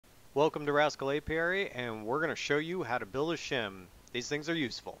Welcome to Rascal Apiary, and we're going to show you how to build a shim. These things are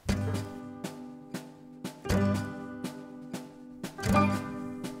useful.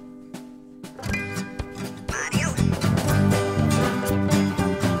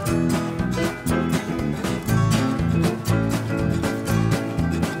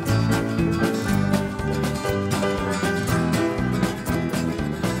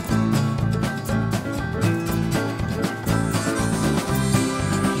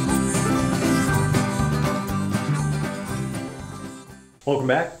 Welcome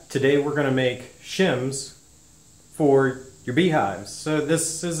back. Today we're going to make shims for your beehives. So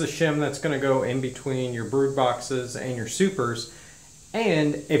this is a shim that's going to go in between your brood boxes and your supers.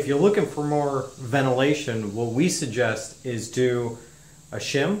 And if you're looking for more ventilation, what we suggest is do a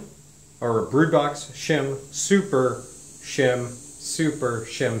shim or a brood box, shim, super, shim, super,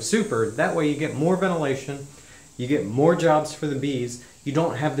 shim, super. That way you get more ventilation, you get more jobs for the bees. You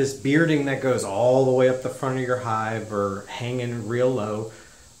don't have this bearding that goes all the way up the front of your hive or hanging real low.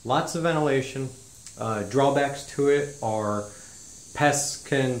 Lots of ventilation. Drawbacks to it are pests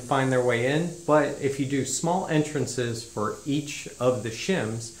can find their way in, but if you do small entrances for each of the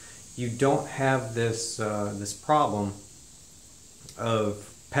shims, you don't have this, this problem of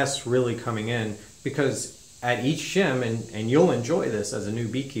pests really coming in, because at each shim, and you'll enjoy this as a new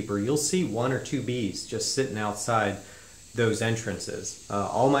beekeeper, you'll see 1 or 2 bees just sitting outside those entrances.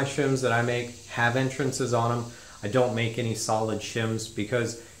 All my shims that I make have entrances on them. I don't make any solid shims,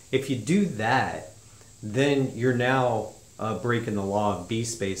 because if you do that, then you're now breaking the law of bee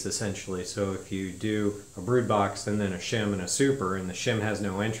space essentially. So if you do a brood box and then a shim and a super, and the shim has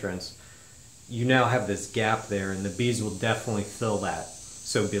no entrance, you now have this gap there, and the bees will definitely fill that.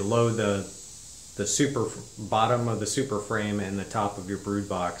 So below the super bottom of the super frame and the top of your brood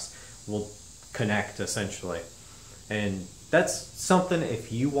box will connect essentially. And that's something,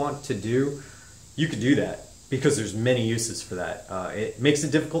 if you want to do, you could do that, because there's many uses for that. It makes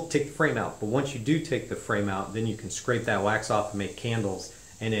it difficult to take the frame out, but once you do take the frame out, then you can scrape that wax off and make candles.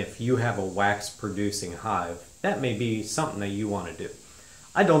 And if you have a wax producing hive, that may be something that you want to do.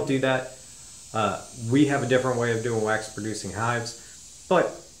 I don't do that. We have a different way of doing wax producing hives, but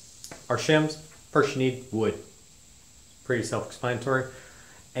our shims, first you need wood. Pretty self-explanatory.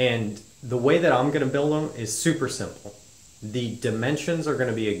 And the way that I'm going to build them is super simple. The dimensions are going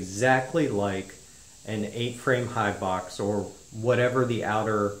to be exactly like an 8-frame hive box, or whatever the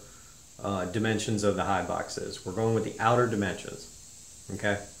outer dimensions of the hive box is. We're going with the outer dimensions,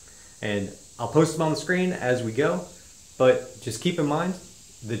 okay? And I'll post them on the screen as we go, but just keep in mind,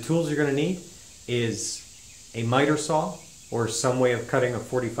 the tools you're going to need is a miter saw, or some way of cutting a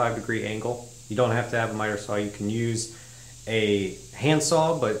 45-degree angle. You don't have to have a miter saw. You can use a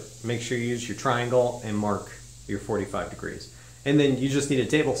handsaw, but make sure you use your triangle and mark your 45 degrees. And then you just need a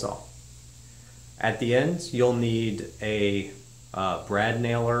table saw. At the end, you'll need a brad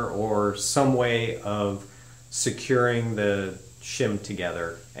nailer or some way of securing the shim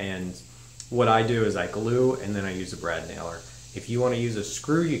together. And what I do is I glue, and then I use a brad nailer. If you want to use a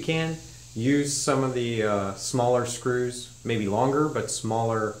screw, you can. Use some of the smaller screws, maybe longer, but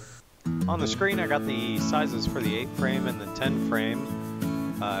smaller. On the screen I got the sizes for the 8-frame and the 10-frame,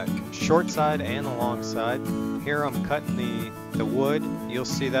 short side and the long side. Here I'm cutting the wood. You'll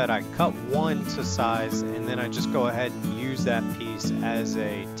see that I cut one to size, and then I just go ahead and use that piece as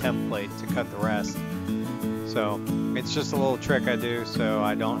a template to cut the rest. So it's just a little trick I do so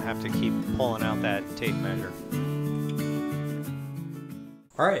I don't have to keep pulling out that tape measure.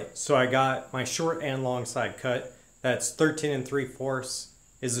 Alright, so I got my short and long side cut. That's 13 3/4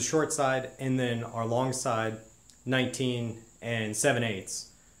 is the short side, and then our long side 19 7/8.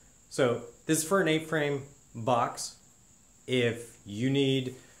 So this is for an 8-frame box. If you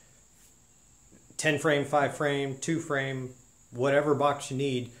need 10-frame, 5-frame, 2-frame, whatever box you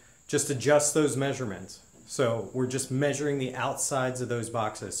need, just adjust those measurements. So we're just measuring the outsides of those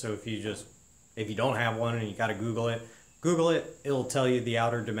boxes. So if you don't have one and you got to Google it, it'll tell you the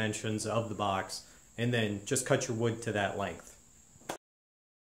outer dimensions of the box, and then just cut your wood to that length.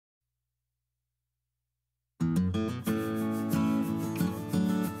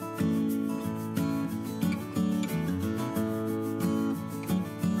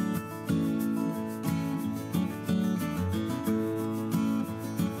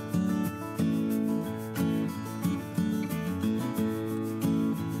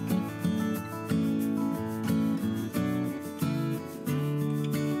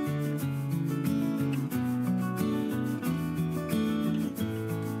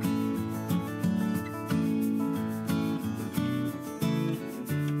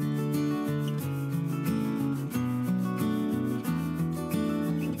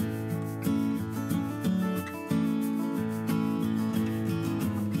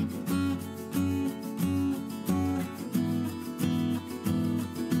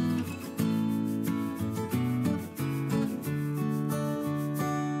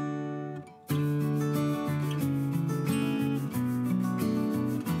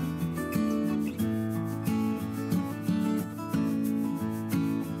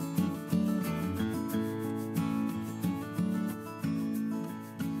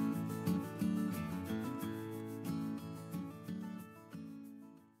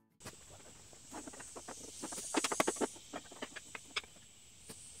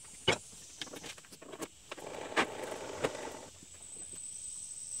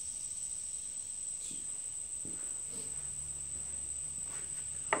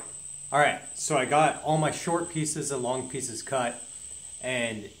 Alright, so I got all my short pieces and long pieces cut,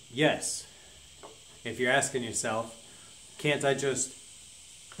 and yes, if you're asking yourself, can't I just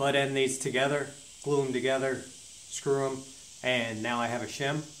butt end these together, glue them together, screw them, and now I have a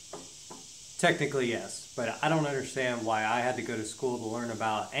shim? Technically yes, but I don't understand why I had to go to school to learn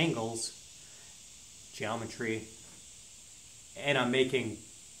about angles, geometry, and I'm making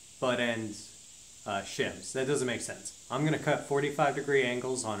butt end shims. That doesn't make sense. I'm going to cut 45-degree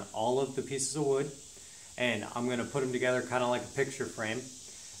angles on all of the pieces of wood, and I'm going to put them together kind of like a picture frame.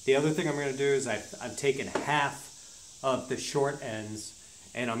 The other thing I'm going to do is I've taken half of the short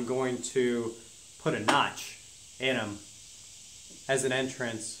ends and I'm going to put a notch in them as an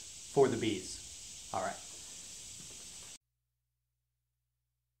entrance for the bees. All right.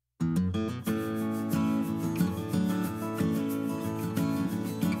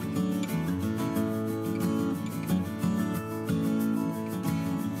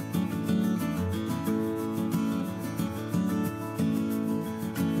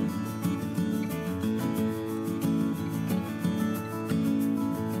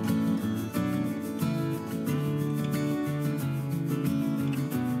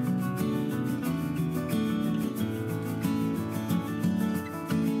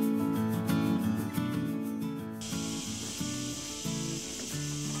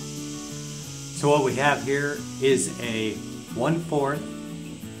 So what we have here is a 1/4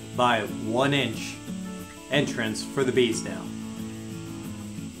 by 1 inch entrance for the bees now.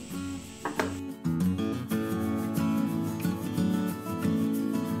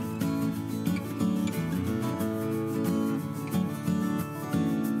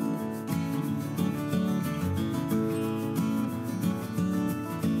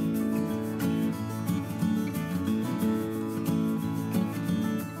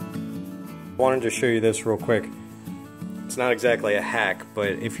 I wanted to show you this real quick. It's not exactly a hack, but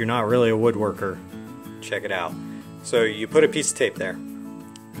if you're not really a woodworker, check it out. So you put a piece of tape there.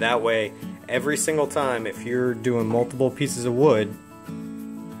 That way, every single time if you're doing multiple pieces of wood,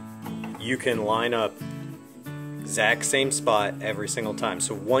 you can line up exact same spot every single time.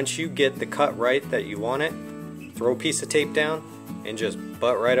 So once you get the cut right that you want it, throw a piece of tape down and just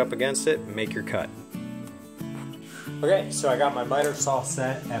butt right up against it and make your cut. Okay, so I got my miter saw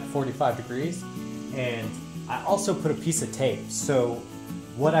set at 45 degrees, and I also put a piece of tape. So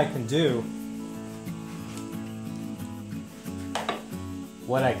what I can do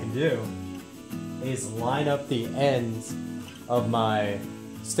is line up the ends of my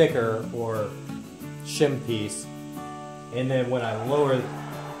sticker or shim piece, and then when I lower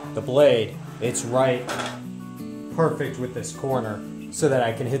the blade, it's right perfect with this corner so that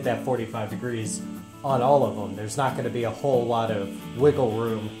I can hit that 45 degrees on all of them. There's not going to be a whole lot of wiggle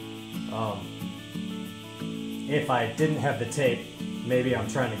room. If I didn't have the tape, maybe I'm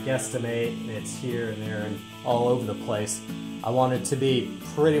trying to guesstimate and it's here and there and all over the place. I want it to be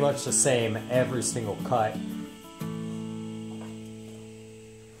pretty much the same every single cut.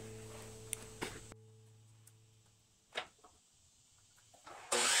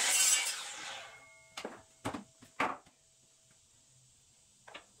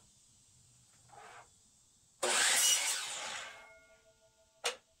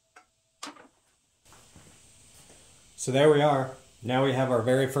 So there we are. Now we have our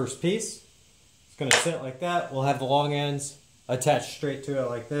very first piece. It's going to sit like that. We'll have the long ends attached straight to it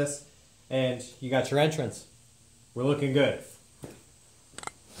like this. And you got your entrance. We're looking good.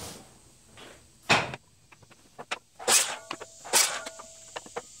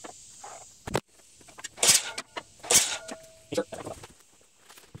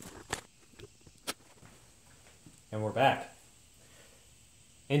 And we're back.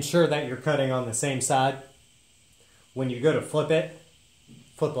 Ensure that you're cutting on the same side. When you go to flip it,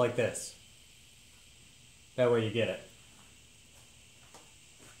 flip like this. That way you get it.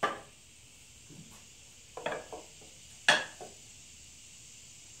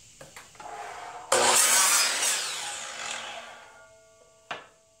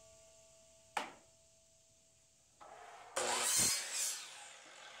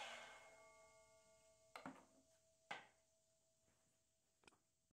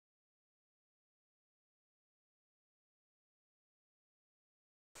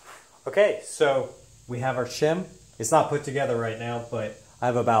 Okay, so we have our shim. It's not put together right now, but I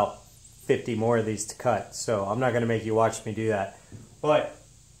have about 50 more of these to cut, so I'm not going to make you watch me do that. But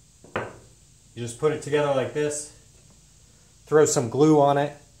you just put it together like this, throw some glue on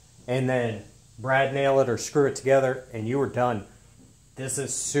it, and then brad nail it or screw it together, and you are done. This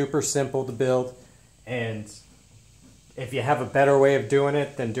is super simple to build, and if you have a better way of doing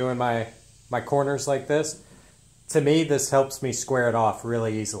it than doing my corners like this, to me this helps me square it off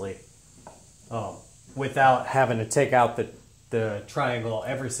really easily. without having to take out the triangle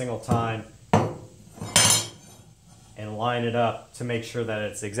every single time and line it up to make sure that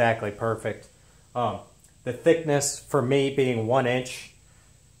it's exactly perfect. The thickness for me being 1 inch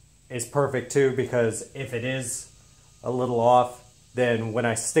is perfect too, because if it is a little off, then when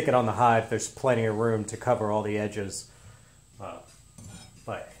I stick it on the hive, there's plenty of room to cover all the edges.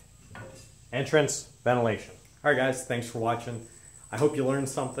 But entrance, ventilation. All right guys, thanks for watching. I hope you learned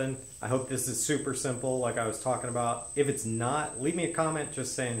something. I hope this is super simple like I was talking about. If it's not, leave me a comment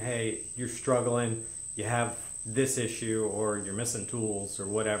just saying, hey, you're struggling, you have this issue, or you're missing tools or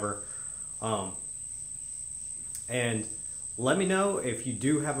whatever. And let me know if you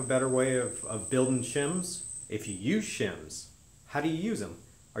do have a better way of building shims. If you use shims, how do you use them?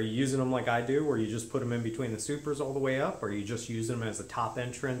 Are you using them like I do, where you just put them in between the supers all the way up, or are you just using them as a top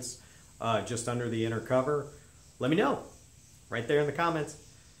entrance just under the inner cover? Let me know right there in the comments.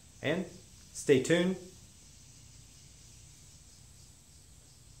 And stay tuned.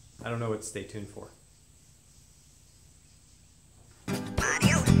 I don't know what to stay tuned for.